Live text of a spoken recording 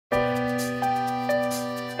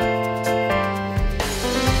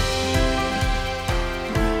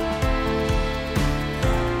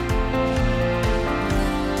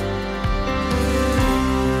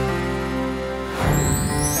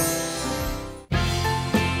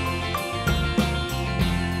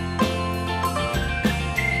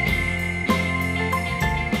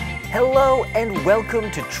Hello and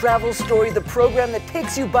welcome to Travel Story, the program that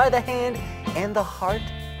takes you by the hand and the heart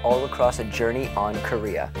all across a journey on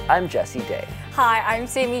Korea. I'm Jesse Day. Hi, I'm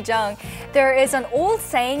Sammy Jung. There is an old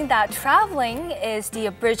saying that traveling is the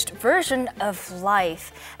abridged version of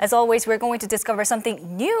life. As always, we're going to discover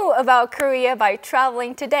something new about Korea by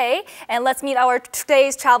traveling today. And let's meet our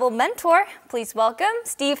today's travel mentor. Please welcome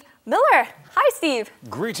Steve Miller. Hi, Steve.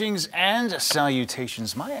 Greetings and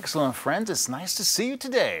salutations, my excellent friends. It's nice to see you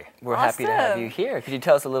today. We're happy to have you here. Could you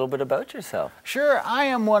tell us a little bit about yourself? Sure, I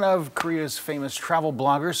am one of Korea's famous travel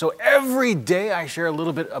bloggers, so every day I share a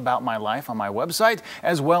little bit about my life on my website,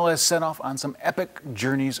 as well as set off on some epic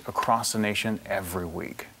journeys across the nation every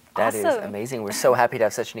week. That is amazing. We're so happy to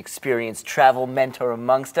have such an experienced travel mentor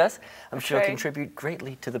amongst us. I'm sure he'll contribute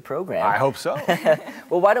greatly to the program. I hope so.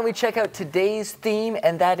 Well, why don't we check out today's theme,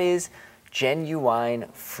 and that is genuine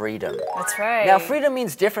freedom. That's right. Now, freedom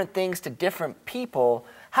means different things to different people.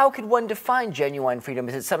 How could one define genuine freedom?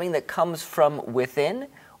 Is it something that comes from within,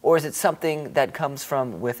 or is it something that comes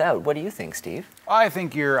from without? What do you think, Steve? I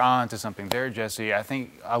think you're on to something there, Jesse. I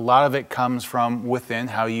think a lot of it comes from within,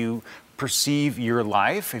 how you perceive your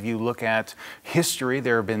life. If you look at history,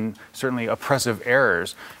 there have been certainly oppressive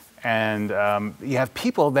errors. And you have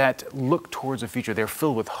people that look towards the future. They're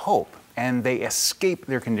filled with hope, and they escape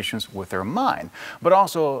their conditions with their mind. But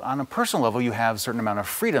also, on a personal level, you have a certain amount of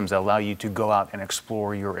freedoms that allow you to go out and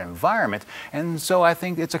explore your environment. And so I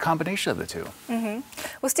think it's a combination of the two.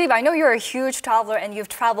 Well, Steve, I know you're a huge traveler, and you've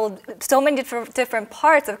traveled so many different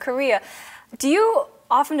parts of Korea. Do you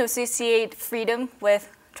often associate freedom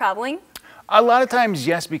with traveling? A lot of times,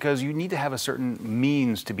 yes, because you need to have a certain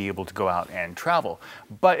means to be able to go out and travel.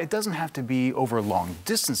 But it doesn't have to be over long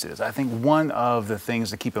distances. I think one of the things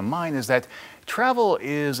to keep in mind is that travel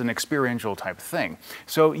is an experiential type thing.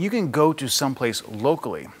 So you can go to someplace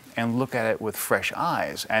locally and look at it with fresh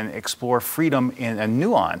eyes and explore freedom in a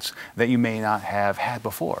nuance that you may not have had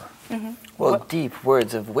before. Well, deep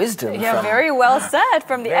words of wisdom. Yeah, very well said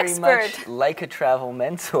from the expert. Very much like a travel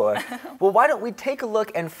mentor. Well, why don't we take a look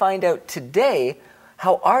and find out today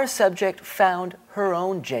how our subject found her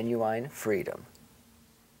own genuine freedom.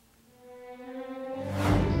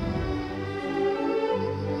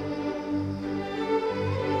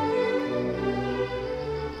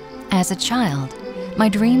 As a child, my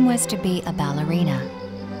dream was to be a ballerina.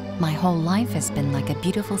 My whole life has been like a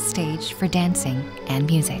beautiful stage for dancing and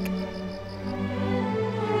music.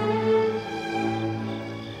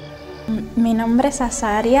 Mi nombre es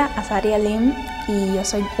Azaria Lim, y yo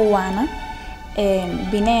soy cubana.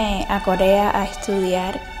 Vine a Corea a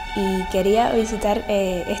estudiar y quería visitar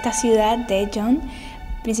esta ciudad, Daejeon,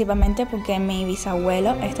 principalmente porque mi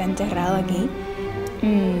bisabuelo está enterrado aquí.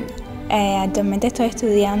 Actualmente estoy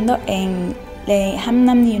estudiando en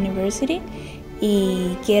Hamnam University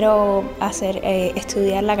y quiero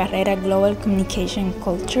estudiar la carrera Global Communication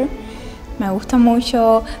Culture. Me gusta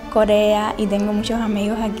mucho Corea y tengo muchos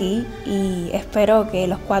amigos aquí y espero que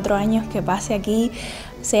los 4 años que pase aquí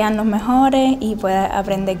sean los mejores y pueda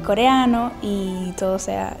aprender coreano y todo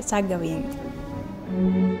salga bien.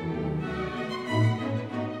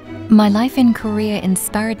 My life in Korea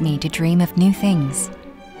inspired me to dream of new things.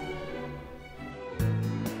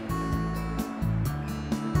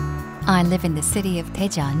 I live in the city of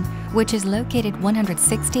Daejeon, which is located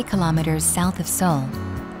 160 kilometers south of Seoul.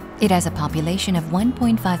 It has a population of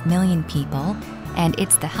 1.5 million people, and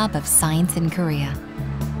it's the hub of science in Korea.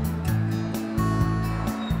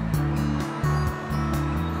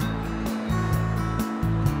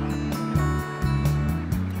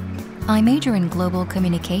 I major in global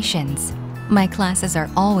communications. My classes are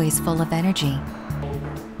always full of energy.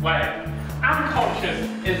 Way. I'm conscious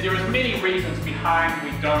is there is many reasons behind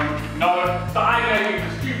we don't know. So I gave you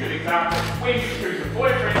the stupid example. When you choose a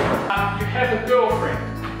boyfriend, you have a girlfriend.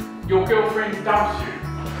 Your girlfriend dumps you.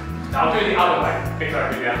 I'll do it the other way.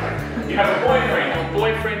 Exactly the other way. You have a boyfriend, your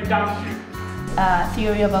boyfriend dumps you.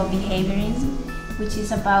 Theory about behaviorism, which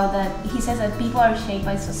is about that he says that people are shaped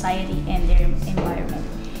by society and their environment.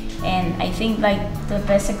 And I think like the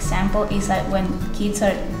best example is that when kids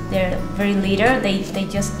they're very little, they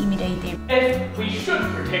just imitate them. If we should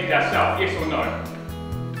protect ourselves, yes or no?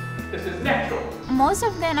 This is natural. Most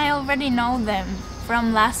of them I already know them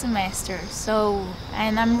from last semester,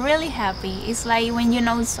 and I'm really happy. It's like when you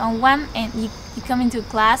know someone and you come into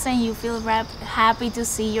class and you feel happy to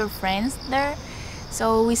see your friends there.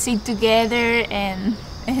 So we sit together and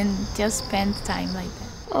just spend time like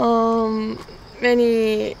that.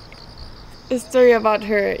 Many story about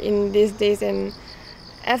her in these days, and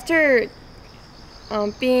after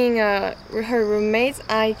being her roommate,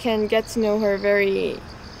 I can get to know her very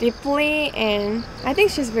deeply, and I think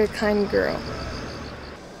she's a very kind girl.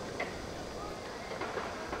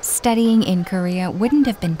 Studying in Korea wouldn't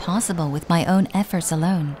have been possible with my own efforts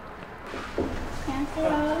alone.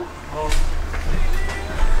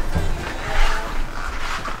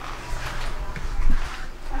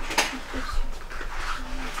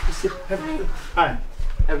 Hi,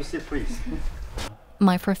 have a seat, please.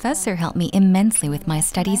 My professor helped me immensely with my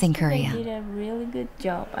studies in They Korea. did a really good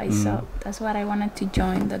job. I saw. That's what I wanted to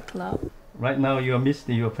join the club. Right now, you are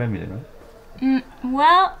missing your family, right?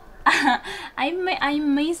 Well, I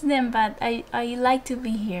miss them, but I like to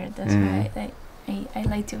be here. That's why I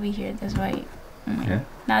like to be here. That's why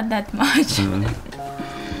not that much.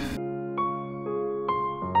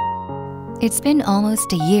 It's been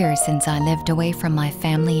almost a year since I lived away from my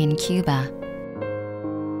family in Cuba.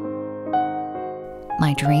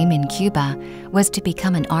 My dream in Cuba was to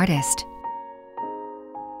become an artist.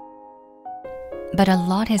 But a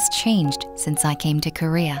lot has changed since I came to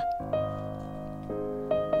Korea.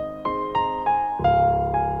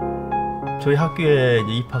 저희 학교에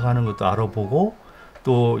이제 입학하는 것도 알아보고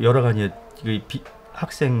또 여러 가지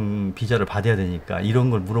학생 비자를 받아야 되니까 이런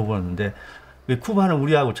걸 물어보는데 쿠바는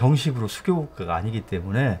우리하고 정식으로 수교 국가가 아니기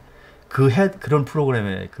때문에 그런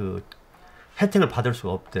프로그램에 그 혜택을 받을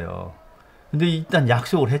수가 없대요. 근데 일단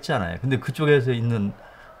약속을 했잖아요. 근데 그쪽에서 있는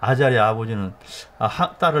아자리아 아버지는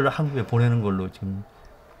딸을 한국에 보내는 걸로 지금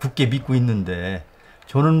굳게 믿고 있는데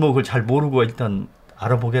저는 뭐 그걸 잘 모르고 일단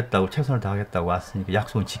알아보겠다고 최선을 다하겠다고 왔으니까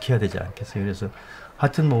약속은 지켜야 되지 않겠어요. 그래서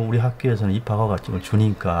하여튼 뭐 우리 학교에서는 입학허가증을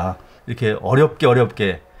주니까 이렇게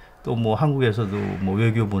어렵게 또 뭐 한국에서도 뭐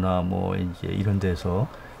외교부나 뭐 이제 이런 데서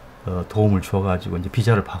도움을 줘가지고 이제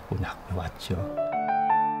비자를 받고 학교에 왔죠.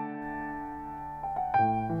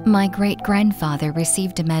 My great-grandfather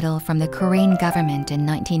received a medal from the Korean government in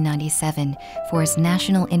 1997 for his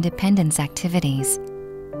national independence activities.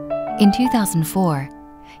 In 2004,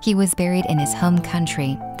 he was buried in his home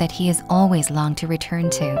country that he has always longed to return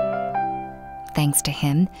to. Thanks to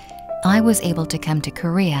him, I was able to come to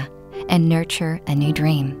Korea and nurture a new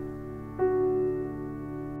dream.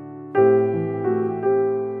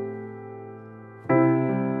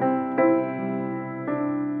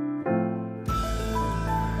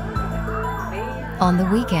 On the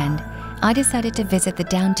weekend, I decided to visit the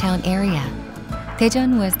downtown area.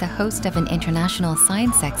 Daejeon was the host of an international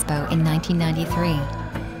science expo in 1993.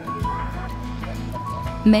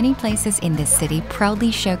 Many places in this city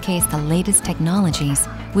proudly showcase the latest technologies,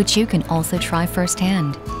 which you can also try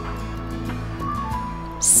firsthand.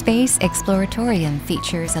 Space Exploratorium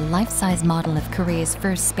features a life-size model of Korea's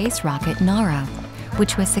first space rocket, Naro,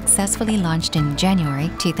 which was successfully launched in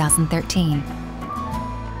January 2013.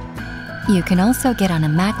 You can also get on a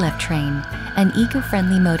maglev train, an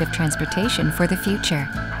eco-friendly mode of transportation for the future.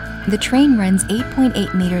 The train runs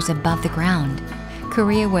 8.8 meters above the ground.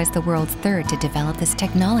 Korea was the world's third to develop this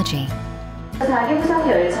technology. 4기구석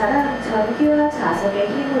열차는 전기와 자석의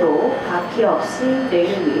힘으로 바퀴 없이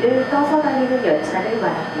레일 위를 떠서 다니는 열차를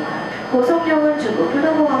말합니다. 고속용은 중국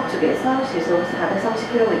효동공항 쪽에서 시속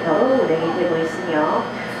 430km로 운행이 되고 있으며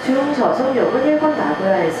중저속용은 일본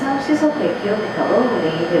나고야에서 시속 100km로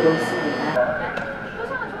운행이 되고 있습니다.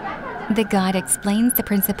 The guide explains the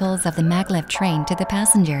principles of the maglev train to the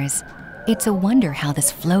passengers. It's a wonder how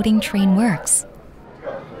this floating train works.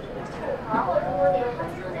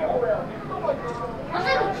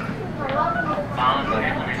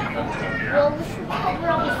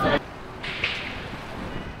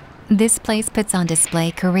 This place puts on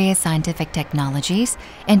display Korea's scientific technologies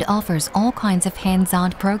and offers all kinds of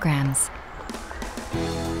hands-on programs.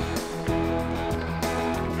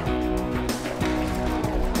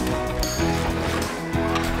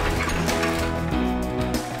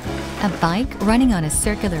 A bike running on a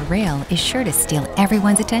circular rail is sure to steal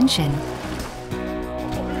everyone's attention.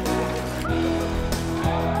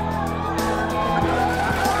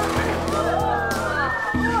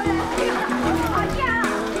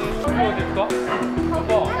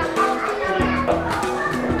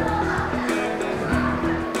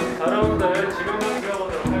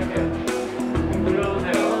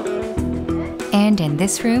 And in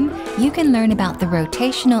this room, you can learn about the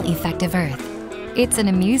rotational effect of Earth. It's an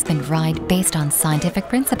amusement ride based on scientific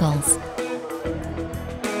principles.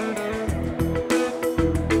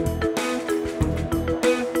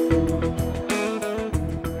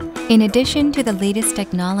 In addition to the latest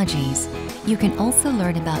technologies, you can also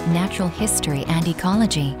learn about natural history and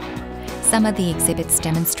ecology. Some of the exhibits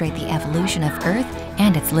demonstrate the evolution of Earth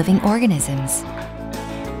and its living organisms.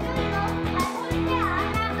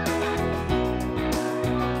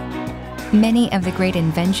 Many of the great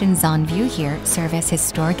inventions on view here serve as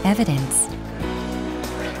historic evidence.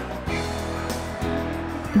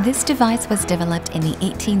 This device was developed in the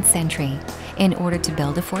 18th century in order to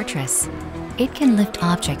build a fortress. It can lift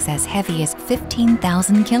objects as heavy as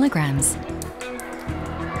 15,000 kilograms.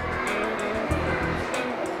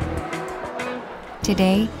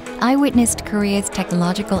 Today, I witnessed Korea's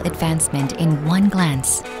technological advancement in one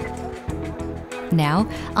glance. Now,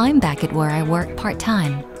 I'm back at where I work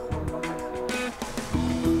part-time.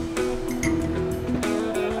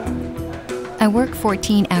 I work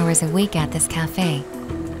 14 hours a week at this cafe.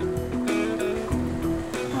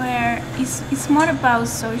 Where it's more about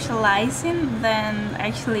socializing than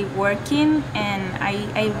actually working, and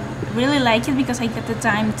I really like it because I get the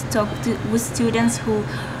time to talk with students who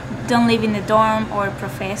don't live in the dorm, or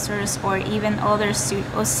professors, or even other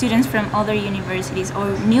students from other universities,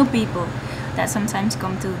 or new people that sometimes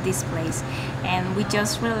come to this place. And we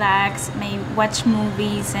just relax, maybe watch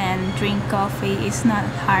movies and drink coffee. It's not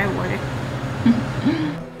hard work.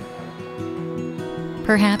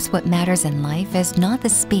 Perhaps what matters in life is not the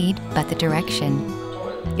speed, but the direction.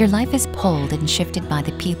 Your life is pulled and shifted by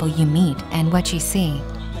the people you meet and what you see.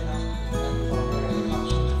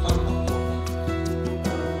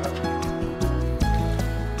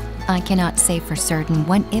 I cannot say for certain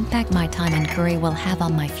what impact my time in Korea will have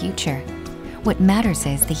on my future. What matters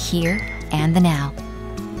is the here and the now.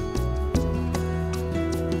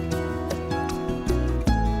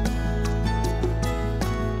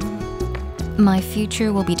 My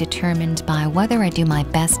future will be determined by whether I do my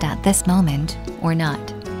best at this moment or not.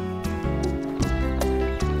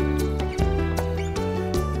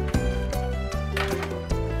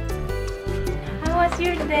 How was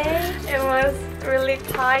your day? It was really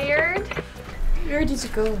tired. Where did you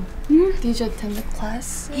go? Did you attend the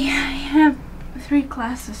class? Yeah, I have 3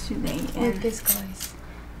 classes today. With these guys.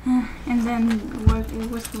 And then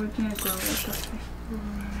it was working at Global Cafe.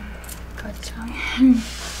 Good job.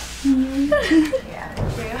 Yeah,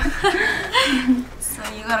 thank you. So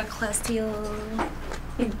you got a class till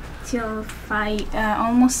 5,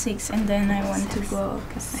 almost 6, and then I want to go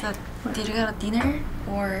cafe. So did you get a dinner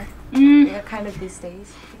or yeah, kind of these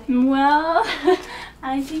days? Well,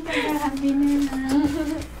 I think I'm gonna have dinner now.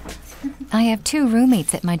 I have 2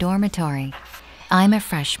 roommates at my dormitory. I'm a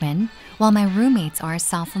freshman, while my roommates are a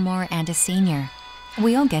sophomore and a senior.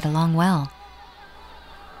 We all get along well.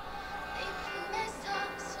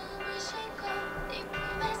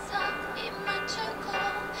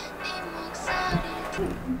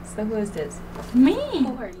 So who is this? Me!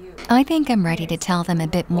 Who are you? I think I'm ready to tell them a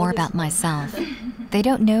bit more about myself. They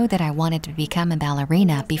don't know that I wanted to become a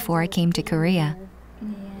ballerina before I came to Korea.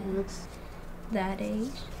 Yeah, that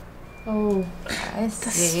age. Oh, I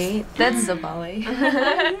see. That's the ballet.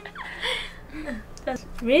 That's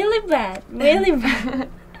really bad, really bad.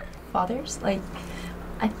 Fathers? Like,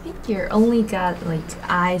 I think you only got like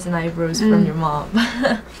eyes and eyebrows from your mom.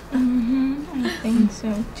 I think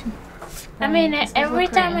so too. I mean, every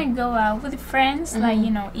time I go out with friends, like, you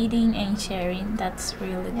know, eating and sharing, that's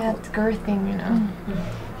really cool. Yeah, it's girthing, you know.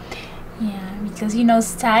 Yeah, because, you know,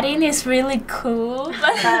 studying is really cool,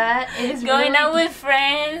 but That is going really out with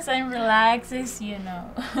friends and relax is, you know.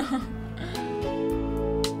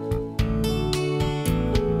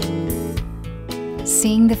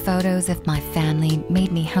 Seeing the photos of my family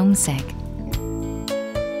made me homesick.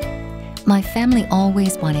 My family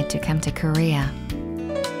always wanted to come to Korea.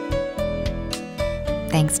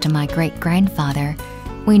 Thanks to my great-grandfather,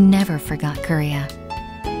 we never forgot Korea.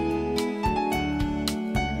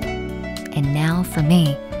 And now, for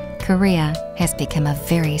me, Korea has become a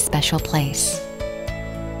very special place.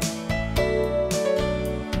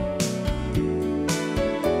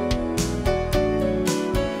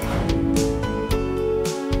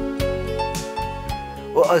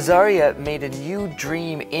 Well, Azaria made a new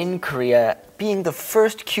dream in Korea, being the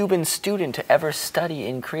first Cuban student to ever study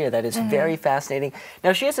in Korea. That is very fascinating.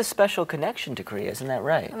 Now, she has a special connection to Korea, isn't that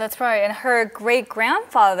right? That's right. And her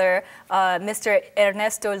great-grandfather, Mr.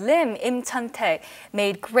 Ernesto Lim Cheon-taek,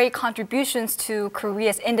 made great contributions to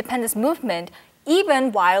Korea's independence movement,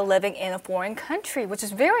 even while living in a foreign country, which is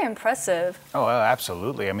very impressive. Oh,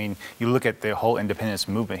 absolutely. I mean, you look at the whole independence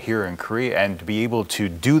movement here in Korea, and to be able to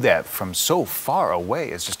do that from so far away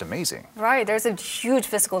is just amazing. Right, there's a huge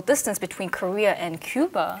physical distance between Korea and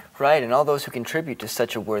Cuba. Right, and all those who contribute to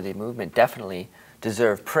such a worthy movement definitely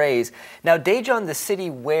deserve praise. Now, Daejeon, the city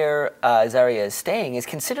where Azaria is staying, is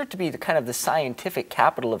considered to be the kind of the scientific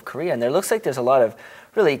capital of Korea, and there looks like there's a lot of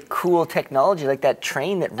really cool technology, like that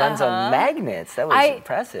train that runs on magnets. That was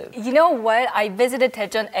impressive. You know what? I visited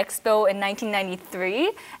Daejeon Expo in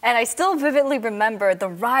 1993, and I still vividly remember the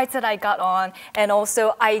rides that I got on, and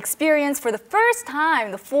also I experienced for the first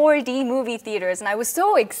time the 4D movie theaters, and I was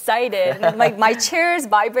so excited. my chairs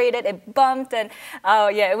vibrated, it bumped, and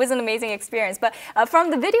yeah, it was an amazing experience. But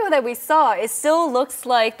from the video that we saw, it still looks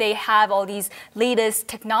like they have all these latest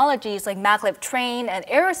technologies like maglev train and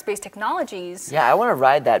aerospace technologies. Yeah, I want to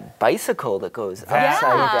ride that bicycle that goes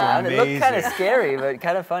upside down. It looked kind of scary, but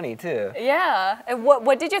kind of funny too. Yeah. And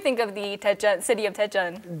what did you think of the city of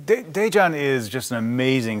Daejeon? Daejeon is just an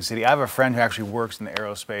amazing city. I have a friend who actually works in the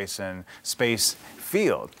aerospace and space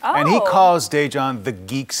field. And he calls Daejeon the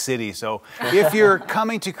geek city. So if you're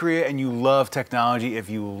coming to Korea and you love technology, if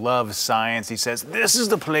you love science, he says, this is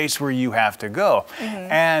the place where you have to go.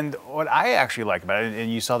 And what I actually like about it,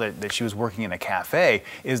 and you saw that she was working in a cafe,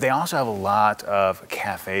 is they also have a lot of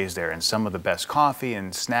cafes there, and some of the best coffee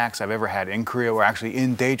and snacks I've ever had in Korea were actually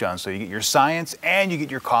in Daejeon. So you get your science and you get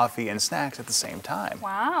your coffee and snacks at the same time.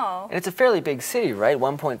 Wow. And it's a fairly big city, right?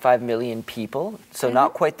 1.5 million people. So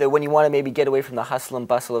not quite when you want to maybe get away from the hustle and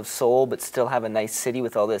bustle of Seoul, but still have a nice city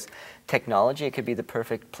with all this technology, it could be the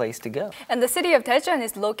perfect place to go. And the city of Daejeon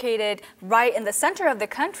is located right in the center of the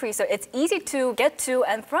country, so it's easy to get to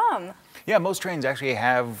and from. Yeah, most trains actually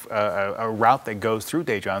have a route that goes through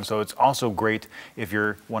Daejeon, so it's also great if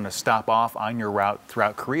you want to stop off on your route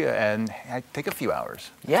throughout Korea and take a few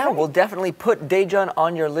hours. Yeah, we'll definitely put Daejeon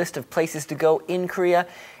on your list of places to go in Korea.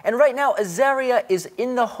 And right now, Azaria is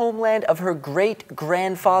in the homeland of her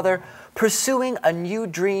great-grandfather, pursuing a new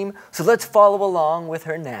dream, so let's follow along with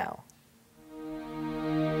her now.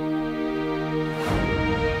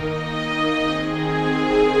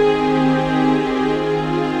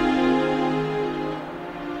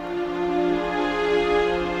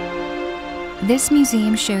 This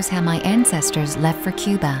museum shows how my ancestors left for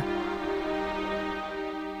Cuba.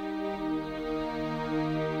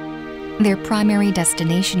 Their primary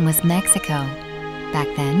destination was Mexico. Back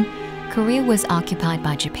then, Korea was occupied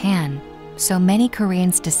by Japan, so many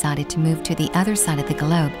Koreans decided to move to the other side of the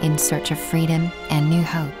globe in search of freedom and new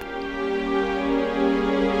hope.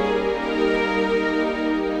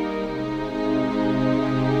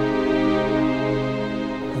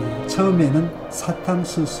 처음에는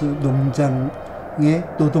사탕수수 농장의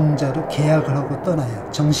노동자로 계약을 하고 떠나요.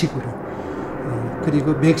 정식으로.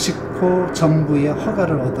 그리고 멕시코 정부의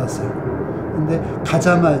허가를 얻었어요. 근데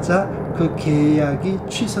가자마자 그 계약이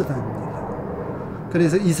취소됩니다.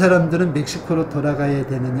 그래서 이 사람들은 멕시코로 돌아가야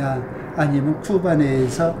되느냐 아니면 쿠바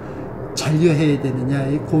내에서 잔류해야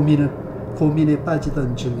되느냐의 고민에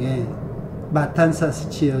빠지던 중에 마탄사스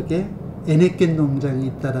지역에 헤네quen 농장이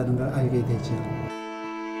있다는 걸 알게 되죠.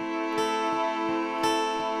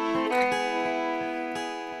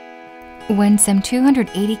 When some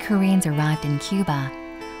 280 Koreans arrived in Cuba,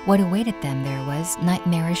 what awaited them there was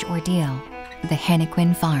nightmarish ordeal, the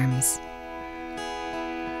henequen farms.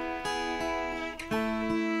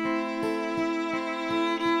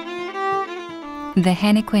 The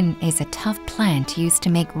henequen is a tough plant used to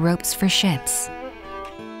make ropes for ships.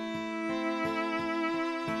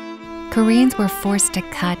 Koreans were forced to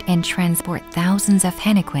cut and transport thousands of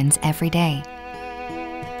henequens every day.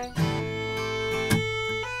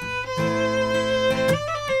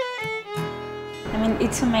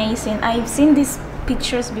 It's amazing. I've seen these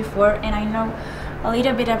pictures before, and I know a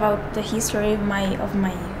little bit about the history of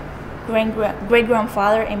my great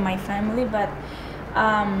grandfather and my family. But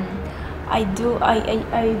I do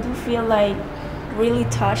feel like really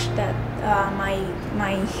touched that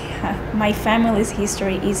my family's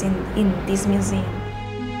history is in this museum.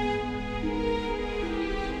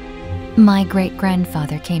 My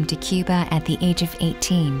great-grandfather came to Cuba at the age of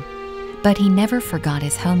 18, but he never forgot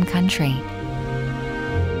his home country.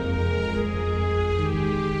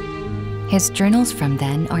 His journals from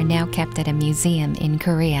then are now kept at a museum in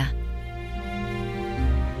Korea.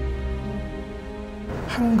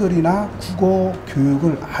 한글이나 국어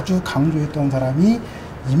교육을 아주 강조했던 사람이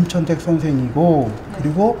임천택 선생이고,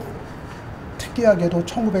 그리고 특이하게도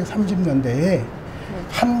 1930년대에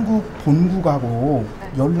한국 본국하고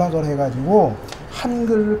연락을 해가지고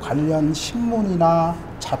한글 관련 신문이나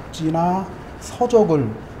잡지나 서적을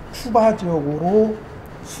쿠바 지역으로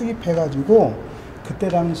수입해가지고 그때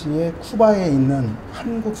당시에 쿠바에 있는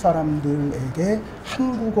한국 사람들에게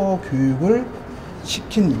한국어 교육을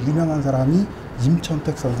시킨 유명한 사람이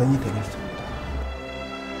임천택 선생이 되겠습니다.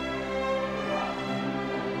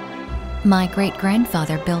 My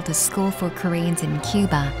great-grandfather built a school for Koreans in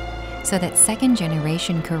Cuba so that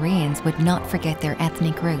second-generation Koreans would not forget their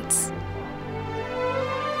ethnic roots.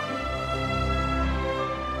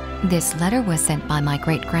 This letter was sent by my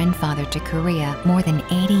great-grandfather to Korea more than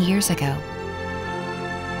 80 years ago.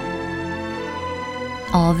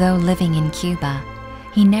 Although living in Cuba,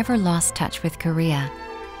 he never lost touch with Korea.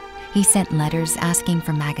 He sent letters asking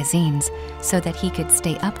for magazines so that he could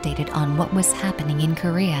stay updated on what was happening in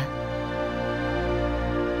Korea.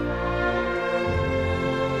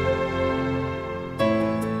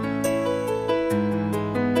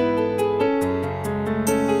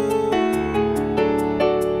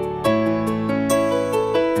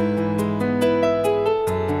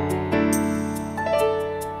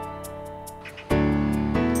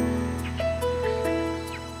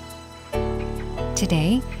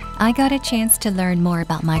 Today, I got a chance to learn more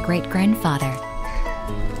about my great-grandfather.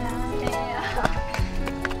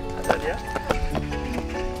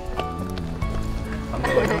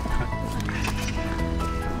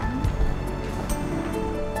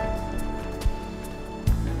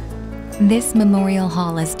 This memorial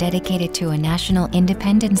hall is dedicated to a national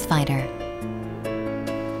independence fighter.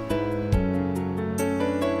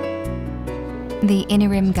 The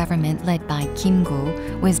interim government led by Kim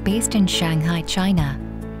Gu was based in Shanghai, China.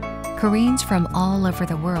 Koreans from all over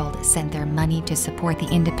the world sent their money to support the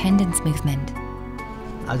independence movement.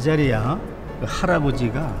 아자리아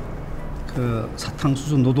할아버지가 그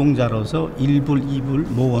사탕수수 노동자로서 1불, 2불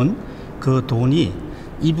모은 그 돈이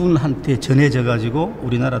이분한테 전해져 가지고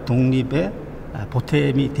우리나라 독립에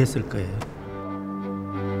보탬이 됐을 거예요.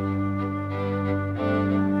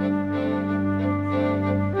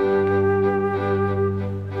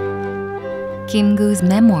 Kim Gu's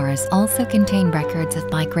memoirs also contain records of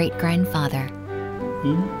my great-grandfather.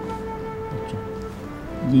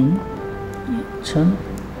 림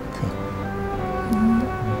cheon-taek.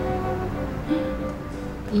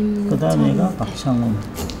 그 다음에가 박창훈.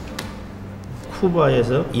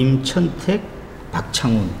 쿠바에서 임천택,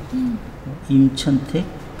 박창훈. 임천택,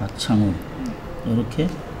 박창훈. 이렇게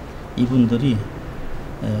이분들이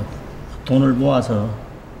돈을 모아서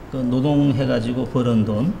그 노동해가지고 벌은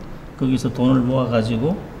돈, 거기서 돈을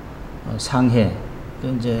모아가지고 상해,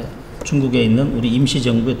 이제 중국에 있는 우리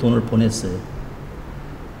임시정부에 돈을 보냈어요.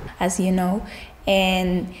 As you know,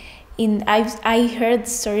 and I heard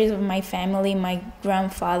stories of my family. My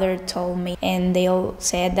grandfather told me, and they all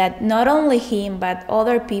said that not only him but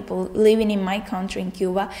other people living in my country in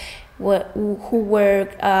Cuba, who were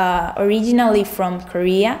originally from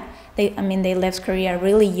Korea. They left Korea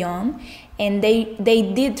really young, and they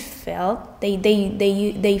felt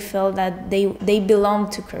that they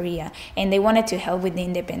belonged to Korea, and they wanted to help with the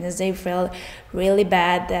independence. They felt really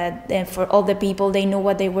bad that for all the people, they knew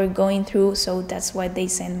what they were going through, so that's why they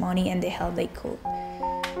sent money and the help they could.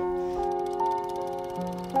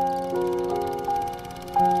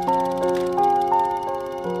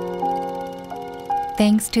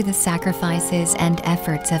 Thanks to the sacrifices and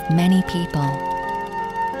efforts of many people,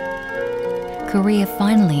 Korea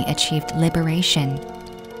finally achieved liberation.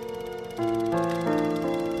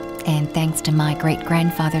 And thanks to my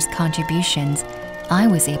great-grandfather's contributions, I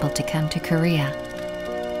was able to come to Korea.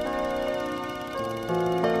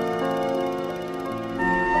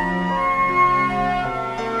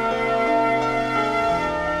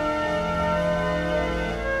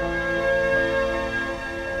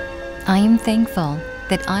 I am thankful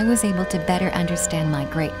that I was able to better understand my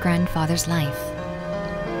great-grandfather's life.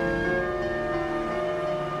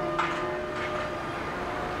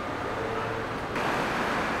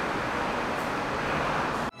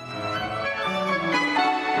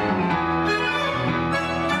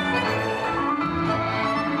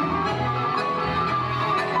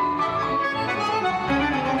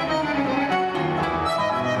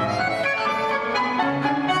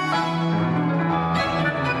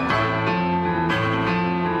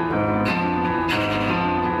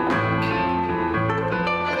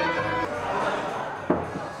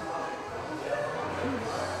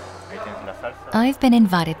 I've been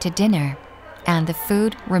invited to dinner, and the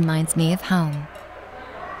food reminds me of home.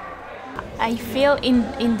 I feel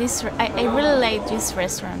in this, I really like this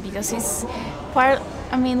restaurant because it's part,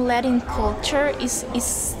 Latin culture is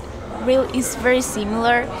very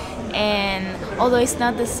similar, and although it's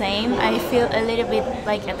not the same, I feel a little bit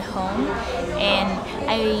like at home. And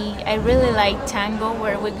I really like tango,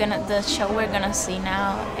 where the show we're gonna see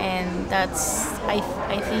now, and that's I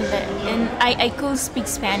think that, and I could speak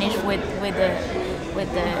Spanish with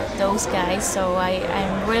those guys, so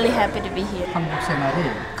I'm really happy to be here. 한국 생활이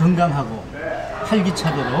건강하고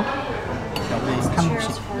활기차도록 우리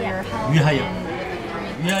한국식 위하여.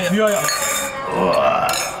 우와.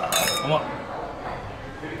 어머.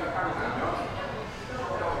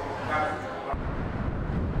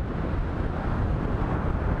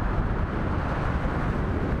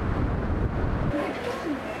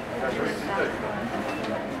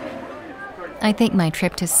 I think my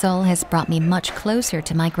trip to Seoul has brought me much closer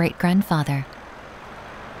to my great-grandfather.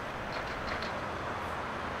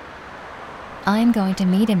 I'm going to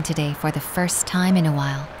meet him today for the first time in a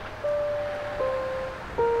while.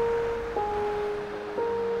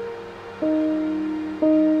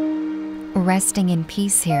 Resting in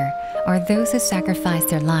peace here are those who sacrifice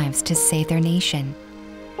their lives to save their nation.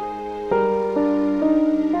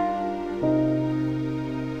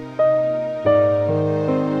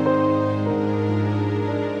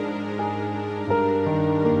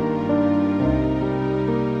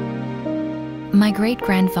 My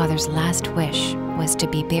great-grandfather's last wish was to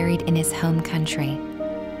be buried in his home country.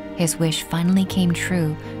 His wish finally came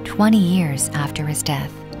true 20 years after his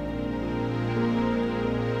death.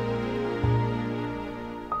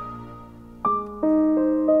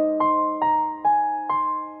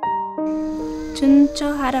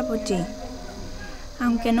 Chuncho Harapuchi.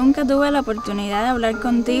 Aunque nunca tuve la oportunidad de hablar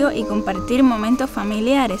contigo y compartir momentos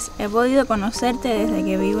familiares, he podido conocerte desde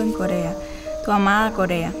que vivo en Corea, tu amada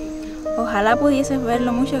Corea. Ojalá pudieses ver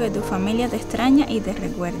lo mucho que tu familia te extraña y te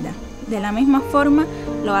recuerda. De la misma forma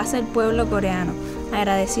lo hace el pueblo coreano,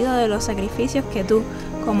 agradecido de los sacrificios que tú,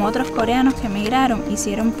 como otros coreanos que emigraron,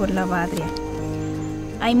 hicieron por la patria.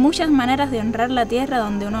 Hay muchas maneras de honrar la tierra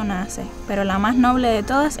donde uno nace, pero la más noble de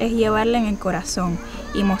todas es llevarla en el corazón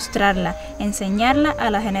y mostrarla, enseñarla a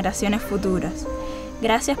las generaciones futuras.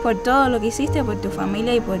 Gracias por todo lo que hiciste por tu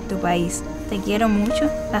familia y por tu país. Te quiero mucho,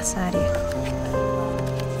 Azaria.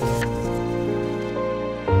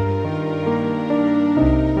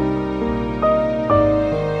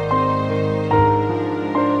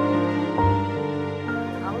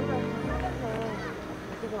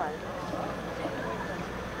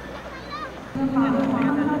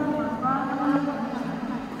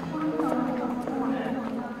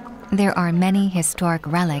 There are many historic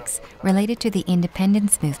relics related to the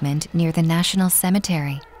independence movement near the National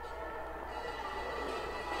Cemetery.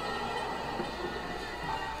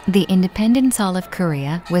 The Independence Hall of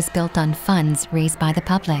Korea was built on funds raised by the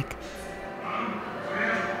public.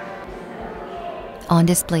 On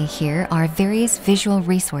display here are various visual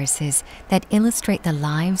resources that illustrate the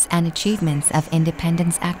lives and achievements of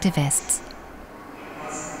independence activists.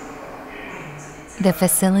 The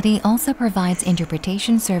facility also provides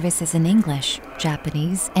interpretation services in English,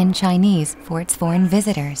 Japanese, and Chinese for its foreign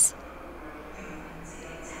visitors.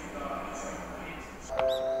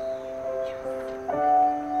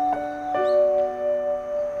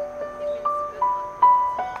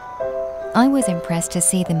 I was impressed to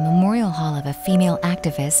see the memorial hall of a female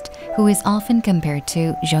activist who is often compared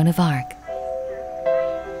to Joan of Arc.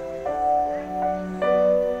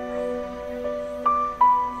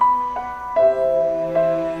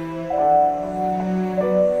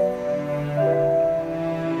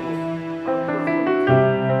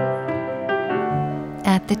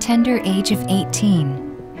 At the tender age of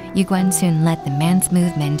 18, Yu Guan-sun led the men's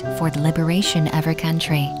movement for the liberation of her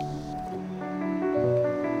country.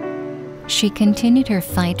 She continued her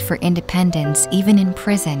fight for independence even in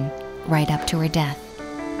prison, right up to her death.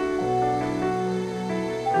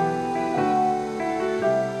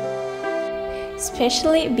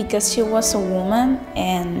 Especially because she was a woman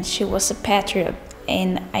and she was a patriot.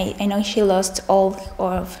 And I know she lost all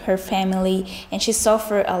of her family and she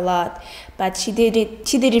suffered a lot, but she did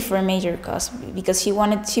it for a major cause because she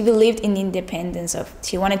believed in independence.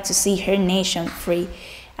 She wanted to see her nation free,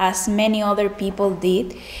 as many other people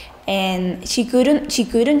did. And she couldn't. She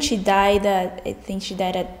died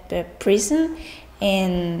at prison,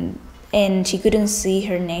 and she couldn't see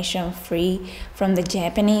her nation free from the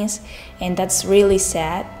Japanese, and that's really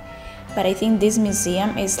sad. But I think this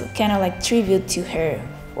museum is kind of like tribute to her,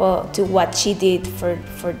 well, to what she did for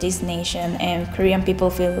this nation, and Korean people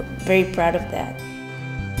feel very proud of that.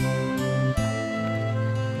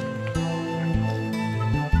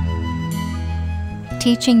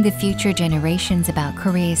 Teaching the future generations about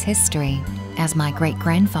Korea's history, as my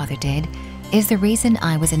great-grandfather did, is the reason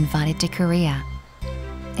I was invited to Korea.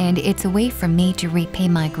 And it's a way for me to repay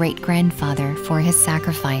my great-grandfather for his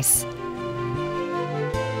sacrifice.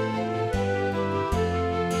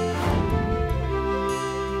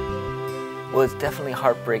 Well, it's definitely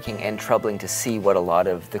heartbreaking and troubling to see what a lot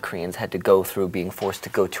of the Koreans had to go through, being forced to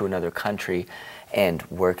go to another country and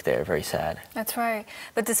work there. Very sad. That's right.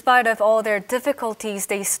 But despite of all their difficulties,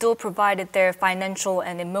 they still provided their financial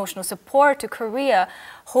and emotional support to Korea,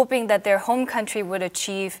 hoping that their home country would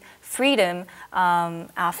achieve freedom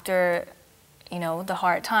after the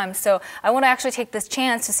hard times. So I want to actually take this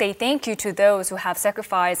chance to say thank you to those who have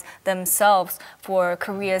sacrificed themselves for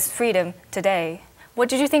Korea's freedom today. What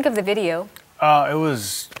did you think of the video? It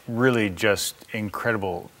was really just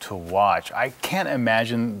incredible to watch. I can't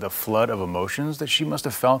imagine the flood of emotions that she must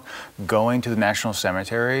have felt going to the National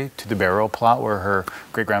Cemetery, to the burial plot where her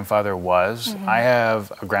great-grandfather was. I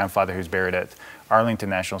have a grandfather who's buried at Arlington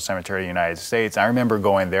National Cemetery in the United States. I remember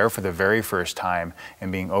going there for the very first time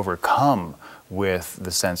and being overcome with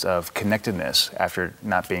the sense of connectedness after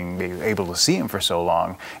not being able to see him for so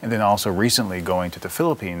long. And then also recently going to the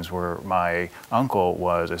Philippines where my uncle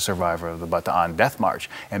was a survivor of the Bataan Death March,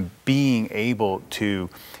 and being able to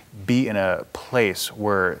be in a place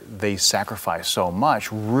where they sacrificed so much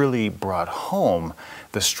really brought home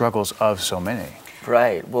the struggles of so many.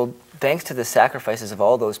 Right. Well, thanks to the sacrifices of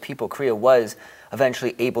all those people, Korea was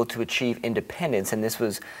eventually able to achieve independence, and this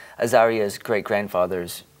was Azaria's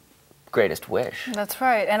great-grandfather's greatest wish. That's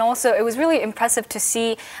right. And also, it was really impressive to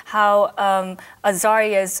see how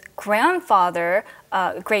Azaria's grandfather,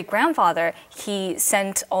 great-grandfather, he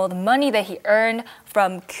sent all the money that he earned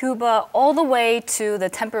from Cuba all the way to the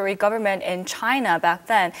temporary government in China back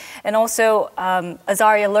then. And also,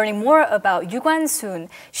 Azaria learning more about Yu Guan-sun.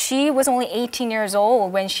 She was only 18 years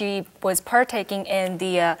old when she was partaking in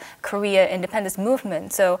the Korea independence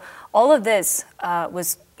movement. So all of this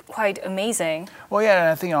was quite amazing. Well, yeah, and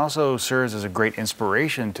I think it also serves as a great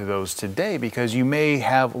inspiration to those today, because you may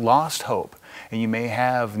have lost hope and you may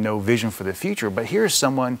have no vision for the future, but here's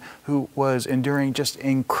someone who was enduring just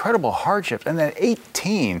incredible hardships, and at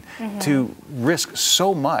 18 to risk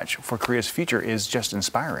so much for Korea's future is just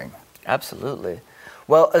inspiring. Absolutely.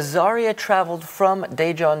 Well, Azaria traveled from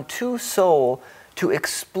Daejeon to Seoul to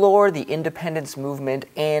explore the independence movement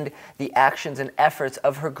and the actions and efforts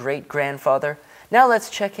of her great-grandfather. Now let's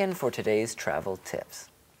check in for today's travel tips.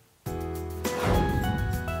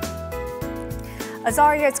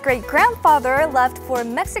 Azaria's great-grandfather left for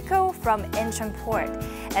Mexico from Incheon Port.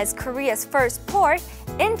 As Korea's first port,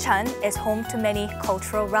 Incheon is home to many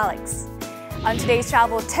cultural relics. On today's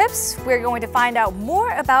travel tips, we're going to find out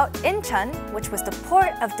more about Incheon, which was the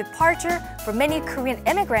port of departure for many Korean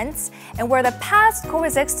immigrants and where the past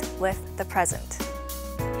coexists with the present.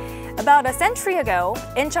 About a century ago,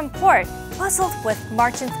 Incheon Port bustled with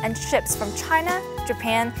merchants and ships from China,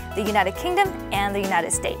 Japan, the United Kingdom, and the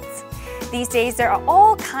United States. These days, there are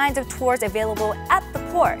all kinds of tours available at the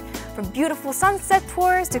port, from beautiful sunset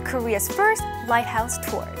tours to Korea's first lighthouse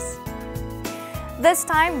tours. This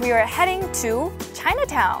time, we are heading to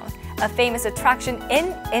Chinatown, a famous attraction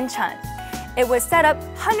in Incheon. It was set up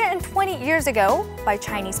 120 years ago by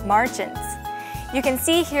Chinese merchants. You can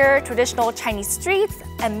see here traditional Chinese streets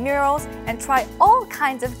and murals and try all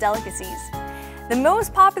kinds of delicacies. The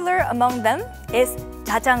most popular among them is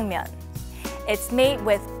jjajangmyeon. It's made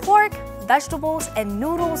with pork, vegetables, and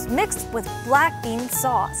noodles mixed with black bean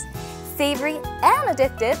sauce. Savory and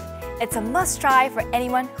addictive, it's a must-try for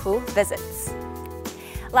anyone who visits.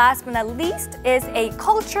 Last but not least is a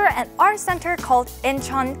culture and art center called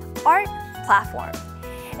Incheon Art Platform.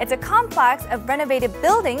 It's a complex of renovated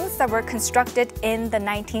buildings that were constructed in the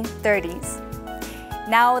 1930s.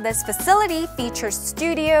 Now this facility features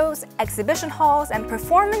studios, exhibition halls, and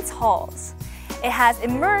performance halls. It has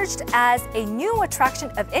emerged as a new attraction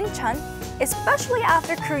of Incheon, especially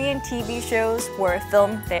after Korean TV shows were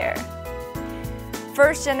filmed there.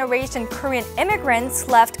 First-generation Korean immigrants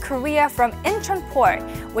left Korea from Incheon Port,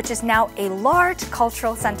 which is now a large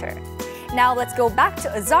cultural center. Now let's go back to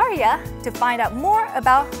Azaria to find out more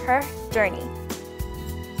about her journey.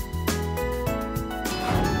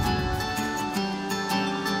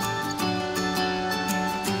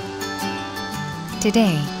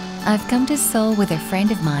 Today, I've come to Seoul with a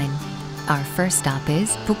friend of mine. Our first stop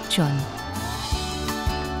is Bukchon.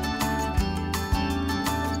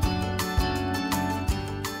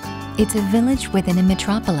 It's a village within a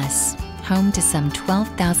metropolis, home to some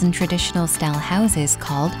 12,000 traditional-style houses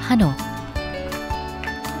called hanok.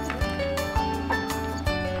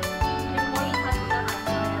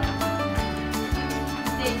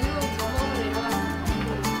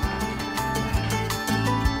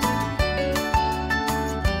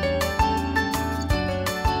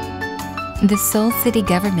 The Seoul city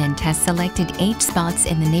government has selected 8 spots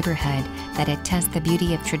in the neighborhood that attest the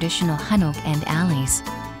beauty of traditional hanok and alleys.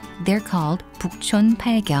 They're called Bukchon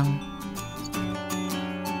Palgyeong.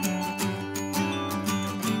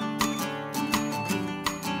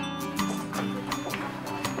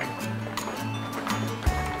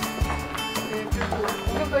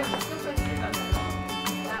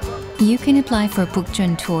 You can apply for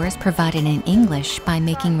Bukchon tours provided in English by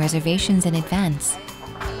making reservations in advance.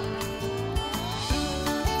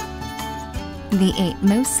 The 8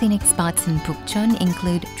 most scenic spots in Bukchon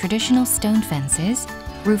include traditional stone fences,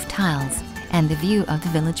 roof tiles, and the view of the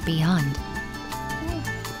village beyond.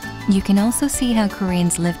 You can also see how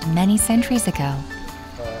Koreans lived many centuries ago.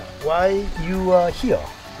 Why you are here?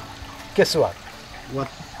 Guess what? What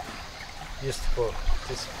is for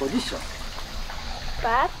this position?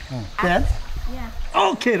 Bad? Bed? Yeah.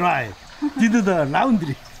 Okay, right. Did the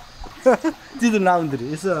laundry. Did the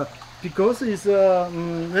laundry. It's because it's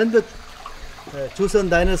when the Joseon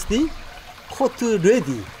Dynasty court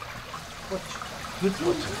ready.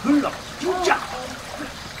 Good luck.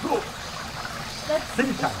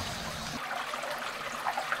 Very time.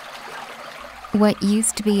 What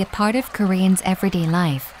used to be a part of Koreans' everyday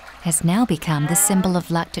life has now become the symbol of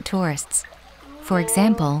luck to tourists. For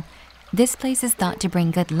example, this place is thought to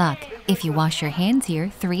bring good luck if you wash your hands here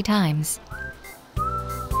 3 times.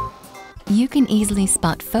 You can easily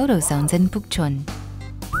spot photo zones in Bukchon.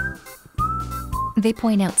 They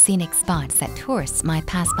point out scenic spots that tourists might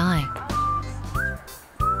pass by.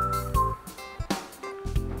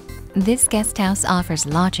 This guest house offers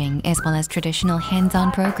lodging as well as traditional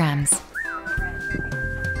hands-on programs.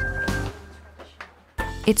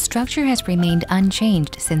 Its structure has remained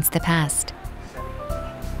unchanged since the past.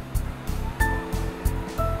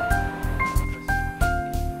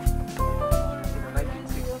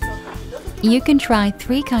 You can try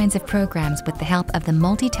 3 kinds of programs with the help of the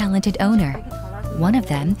multi-talented owner. One of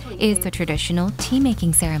them is the traditional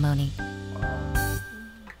tea-making ceremony.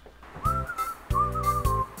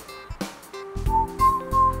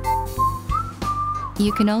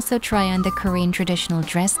 You can also try on the Korean traditional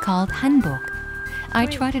dress called hanbok. I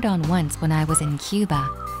tried it on once when I was in Cuba,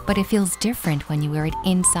 but it feels different when you wear it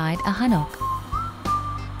inside a hanok.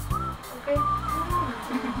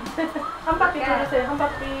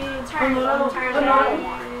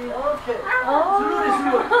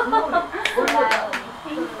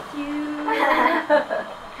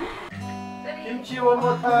 Kimchi one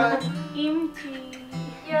more time. Kimchi.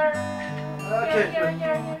 Okay.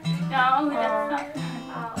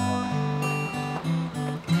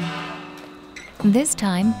 This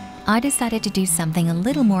time, I decided to do something a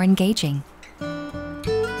little more engaging.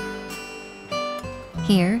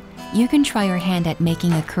 Here, you can try your hand at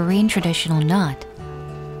making a Korean traditional knot.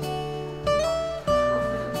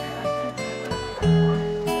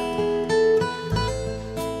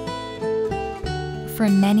 For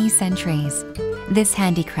many centuries, this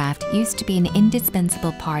handicraft used to be an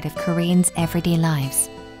indispensable part of Koreans' everyday lives.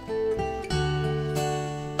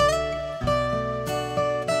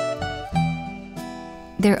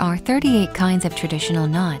 There are 38 kinds of traditional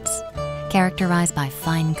knots, characterized by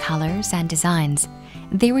fine colors and designs.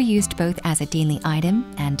 They were used both as a daily item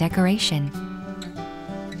and decoration.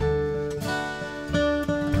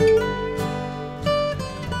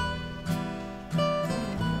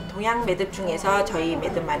 동양 매듭 중에서 저희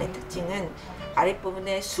매듭만의 특징은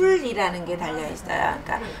아랫부분에 술이라는 게 달려 있어요.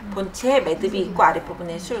 그러니까 본체에 매듭이 있고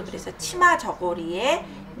아랫부분에 술. 그래서 치마 저고리의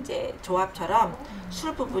이제 조합처럼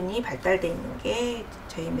술 부분이 발달돼 있는 게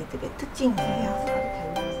저희 매듭의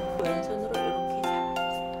특징이에요. 왼손으로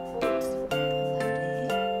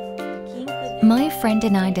이렇게 My friend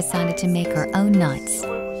and I decided to make our own knots.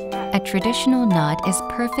 A traditional knot is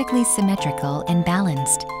perfectly symmetrical and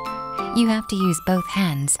balanced. You have to use both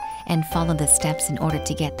hands and follow the steps in order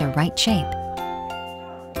to get the right shape.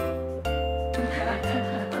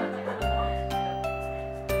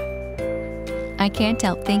 I can't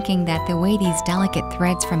help thinking that the way these delicate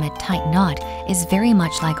threads form a tight knot is very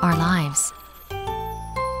much like our lives.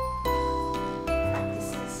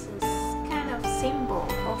 This is kind of symbol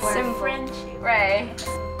of our friendship. Right.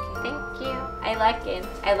 Thank you. I like it.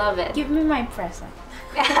 I love it. Give me my present.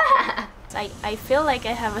 I feel like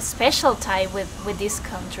I have a special tie with this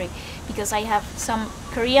country because I have some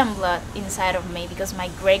Korean blood inside of me because my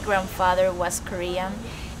great-grandfather was Korean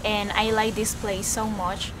and I like this place so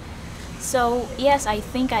much. So yes, I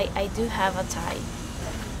think I do have a tie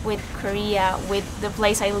with Korea, with the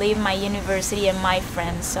place I live, my university and my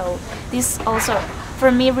friends. So this also,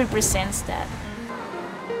 for me, represents that.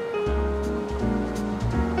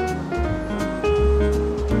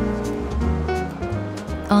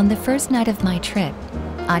 On the first night of my trip,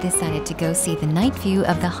 I decided to go see the night view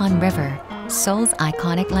of the Han River, Seoul's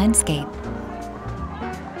iconic landscape.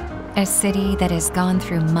 A city that has gone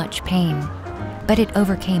through much pain, but it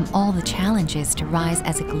overcame all the challenges to rise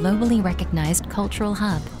as a globally recognized cultural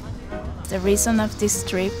hub. The reason of this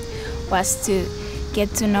trip was to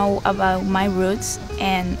get to know about my roots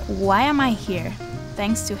and why am I here.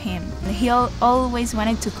 Thanks to him. He always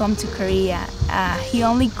wanted to come to Korea. He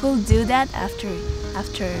only could do that after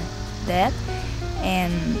that,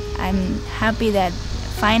 and I'm happy that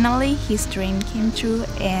finally his dream came true,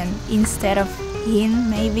 and instead of him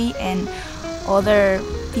maybe and other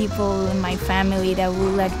people in my family that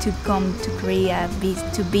would like to come to Korea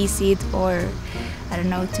to visit, or I don't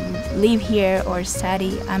know, to live here or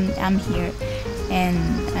study, I'm here, and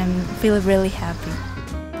I feel really happy.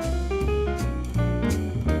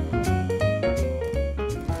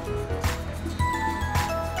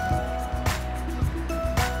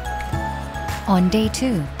 On day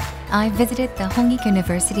 2, I visited the Hongik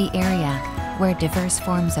University area, where diverse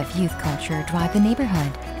forms of youth culture drive the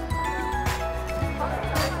neighborhood.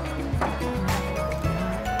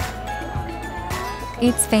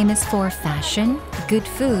 It's famous for fashion, good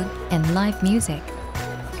food, and live music.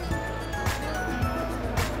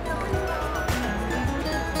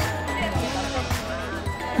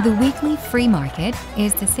 The weekly free market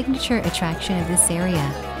is the signature attraction of this area.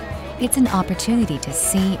 It's an opportunity to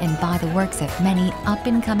see and buy the works of many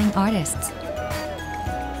up-and-coming artists.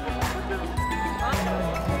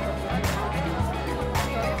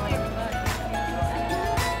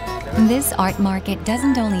 This art market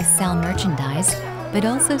doesn't only sell merchandise, but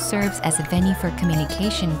also serves as a venue for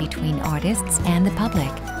communication between artists and the public.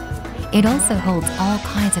 It also holds all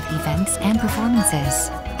kinds of events and performances.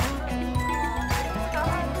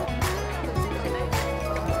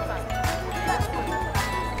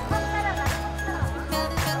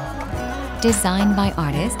 Designed by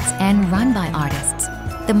artists and run by artists,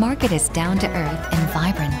 the market is down to earth and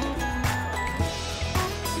vibrant.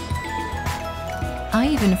 I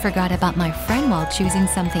even forgot about my friend while choosing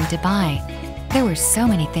something to buy. There were so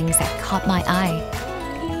many things that caught my eye.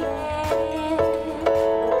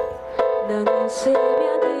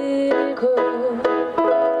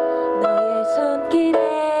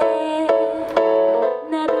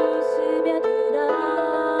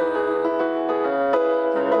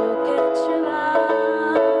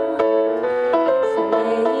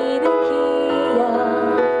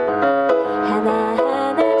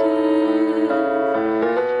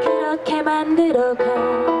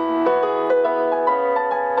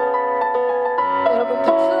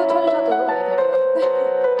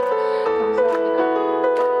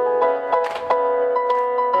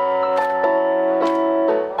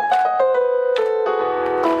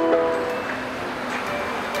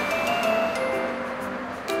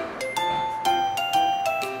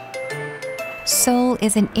 Seoul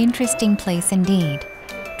is an interesting place indeed.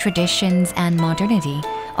 Traditions and modernity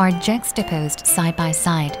are juxtaposed side by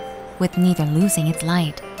side, with neither losing its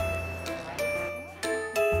light.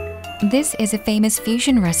 This is a famous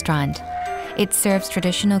fusion restaurant. It serves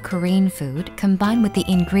traditional Korean food combined with the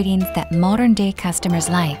ingredients that modern-day customers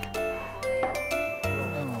like.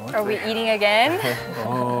 Are we eating again?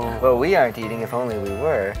 Well, we aren't eating, if only we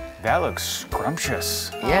were. That looks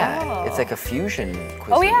scrumptious. Yeah, it's like a fusion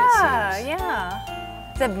cuisine. Oh yeah,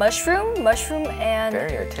 yeah. Is it mushroom and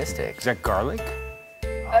very artistic. Is that garlic?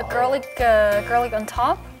 Garlic on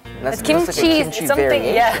top. That's it's kimchi, like a kimchi something.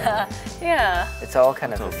 variation. Yeah, yeah. It's all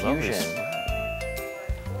kind of a fusion.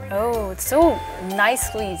 Oh, it's so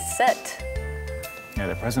nicely set. Yeah,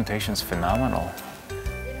 the presentation's phenomenal.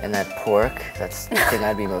 And that pork, that's the thing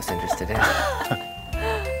I'd be most interested in.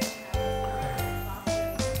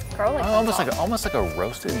 Garlic. Almost like a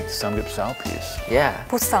roasted samgyeopsal piece. Yeah.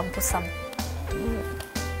 보쌈. Is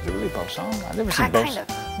it really bosom? I've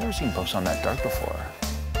never seen bosom that dark before.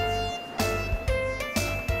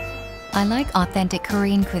 I like authentic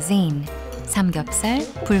Korean cuisine. 삼겹살,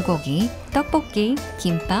 불고기, 떡볶이,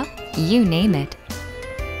 김밥, you name it.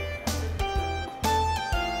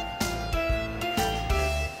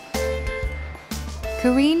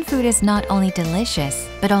 Korean food is not only delicious,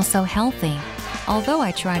 but also healthy, although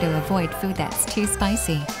I try to avoid food that's too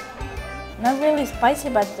spicy. Not really spicy,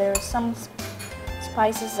 but there are some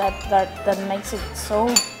spices that makes it so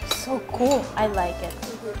cool. I like it.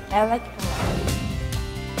 I like it.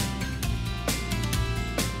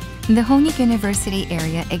 The Hongik University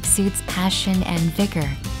area exudes passion and vigor.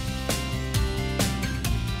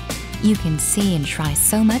 You can see and try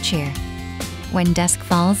so much here. When dusk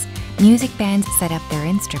falls, music bands set up their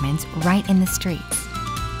instruments right in the streets.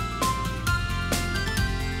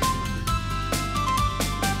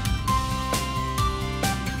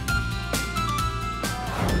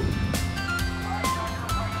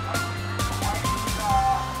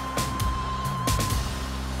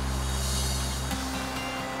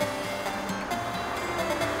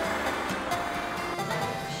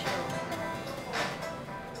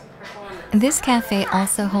 This cafe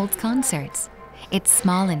also holds concerts. It's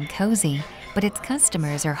small and cozy, but its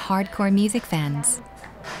customers are hardcore music fans.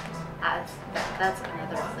 That's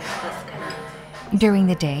another place. During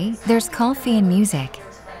the day, there's coffee and music,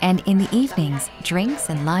 and in the evenings, drinks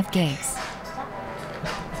and live gigs.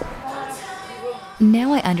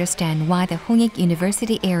 Now I understand why the Hongik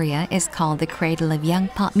University area is called the cradle of young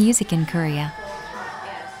pop music in Korea.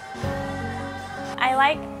 I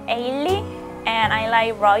like Ailey and I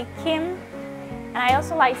like Roy Kim. And I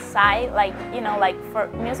also like Psy, like for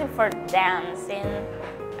music for dancing.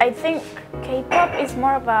 I think K-pop is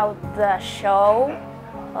more about the show,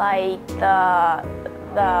 like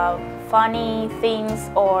the funny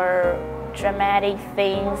things or dramatic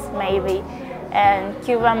things maybe. And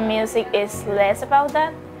Cuban music is less about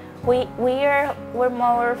that. We're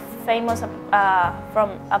more famous from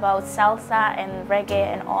about salsa and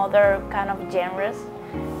reggae and other kind of genres.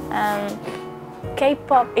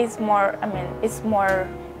 K-pop is more, it's more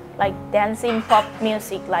like dancing pop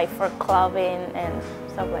music, like for clubbing and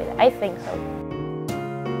stuff like that. I think so.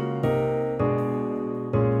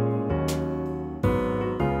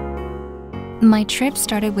 My trip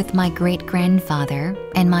started with my great-grandfather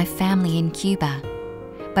and my family in Cuba,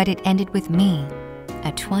 but it ended with me,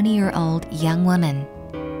 a 20-year-old young woman.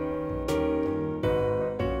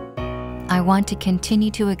 I want to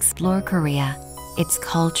continue to explore Korea, its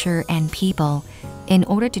culture and people, in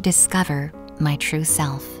order to discover my true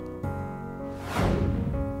self.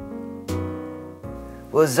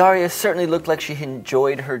 Well, Azaria certainly looked like she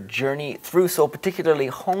enjoyed her journey through Seoul, particularly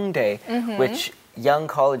Hongdae, which young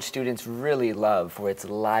college students really love for its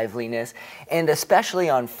liveliness, and especially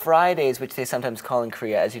on Fridays, which they sometimes call in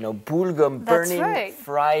Korea, as you know, Bulgum, Burning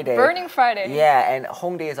Friday. Burning Friday. Yeah, and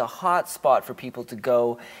Hongdae is a hot spot for people to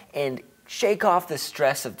go and shake off the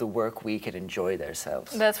stress of the work week and enjoy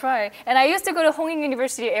themselves. That's right. And I used to go to Hongik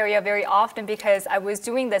University area very often because I was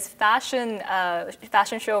doing this fashion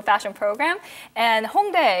program. And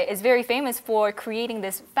Hongdae is very famous for creating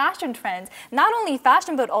this fashion trends. Not only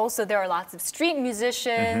fashion, but also there are lots of street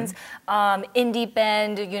musicians, indie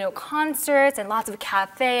band, concerts, and lots of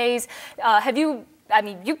cafes.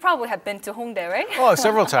 You probably have been to Hongdae, right? Oh,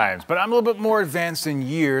 several times, but I'm a little bit more advanced in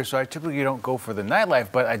years, so I typically don't go for the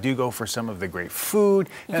nightlife, but I do go for some of the great food,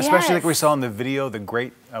 and especially like we saw in the video, the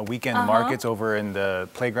great weekend markets over in the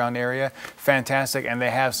playground area. Fantastic, and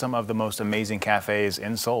they have some of the most amazing cafes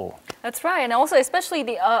in Seoul. That's right, and also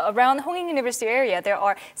especially around the Hongik University area, there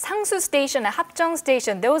are Sangsu Station and Hapjeong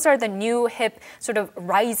Station. Those are the new hip sort of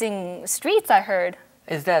rising streets, I heard.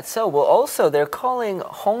 Is that so? Well, also, they're calling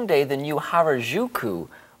Hongdae the new Harajuku.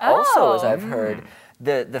 Also, as I've heard,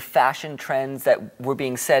 the fashion trends that were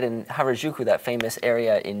being set in Harajuku, that famous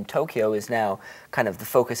area in Tokyo, is now kind of the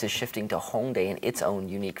focus is shifting to Hongdae and its own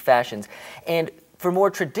unique fashions. And for more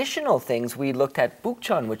traditional things, we looked at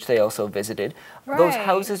Bukchon, which they also visited. Right. Those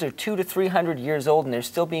houses are 200 to 300 years old, and they're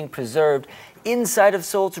still being preserved inside of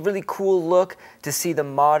Seoul. It's a really cool look to see the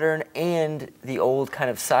modern and the old kind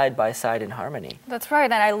of side by side in harmony. That's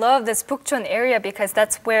right, and I love this Bukchon area because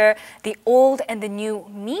that's where the old and the new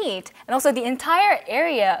meet. And also the entire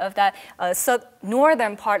area of that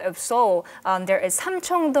northern part of Seoul. There is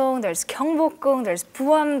Samcheong-dong, there's Gyeongbokgung, there's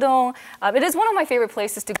Buamdong. It is one of my favorite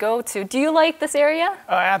places to go to. Do you like this area?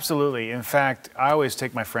 Absolutely. In fact, I always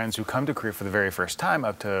take my friends who come to Korea for the very first time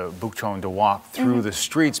up to Bukchon to walk through the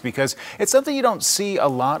streets because it's something you don't see a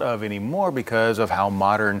lot of anymore because of how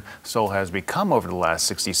modern Seoul has become over the last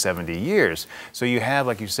 60, 70 years. So you have,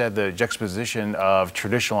 like you said, the juxtaposition of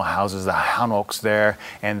traditional houses, the hanoks there,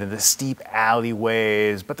 and then the steep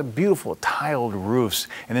alleyways, but the beautiful tiled roofs.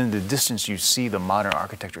 And in the distance, you see the modern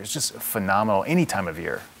architecture. It's just phenomenal any time of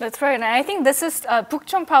year. That's right. And I think this is,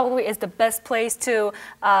 Bukchon probably is the best place to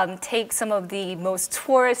take some of the most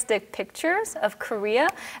touristic pictures of Korea.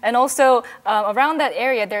 And also around that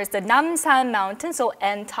area, there's the Namsan Mountain, so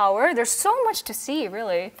N Tower. There's so much to see,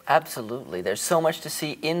 really. Absolutely. There's so much to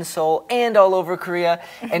see in Seoul and all over Korea.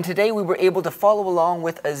 And today we were able to follow along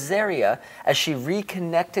with Azaria as she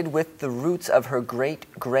reconnected with the roots of her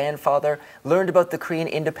great-grandfather, learned about the Korean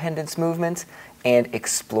independence movement, and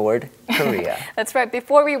explored Korea. That's right.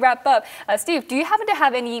 Before we wrap up, Steve, do you happen to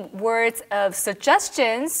have any words of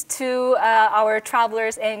suggestions to our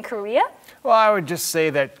travelers in Korea? Well, I would just say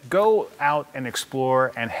that go out and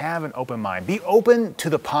explore and have an open mind. Be open to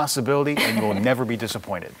the possibility and you will never be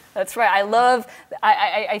disappointed. That's right.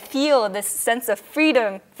 I feel this sense of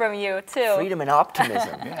freedom from you too. Freedom and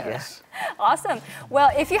optimism. Yes. Awesome.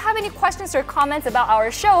 Well, if you have any questions or comments about our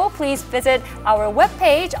show, please visit our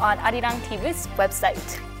webpage on Arirang TV's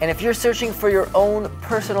website. And if you're searching for your own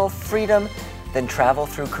personal freedom, then travel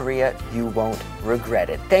through Korea. You won't regret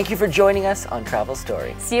it. Thank you for joining us on Travel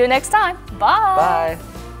Story. See you next time. Bye.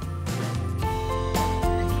 Bye.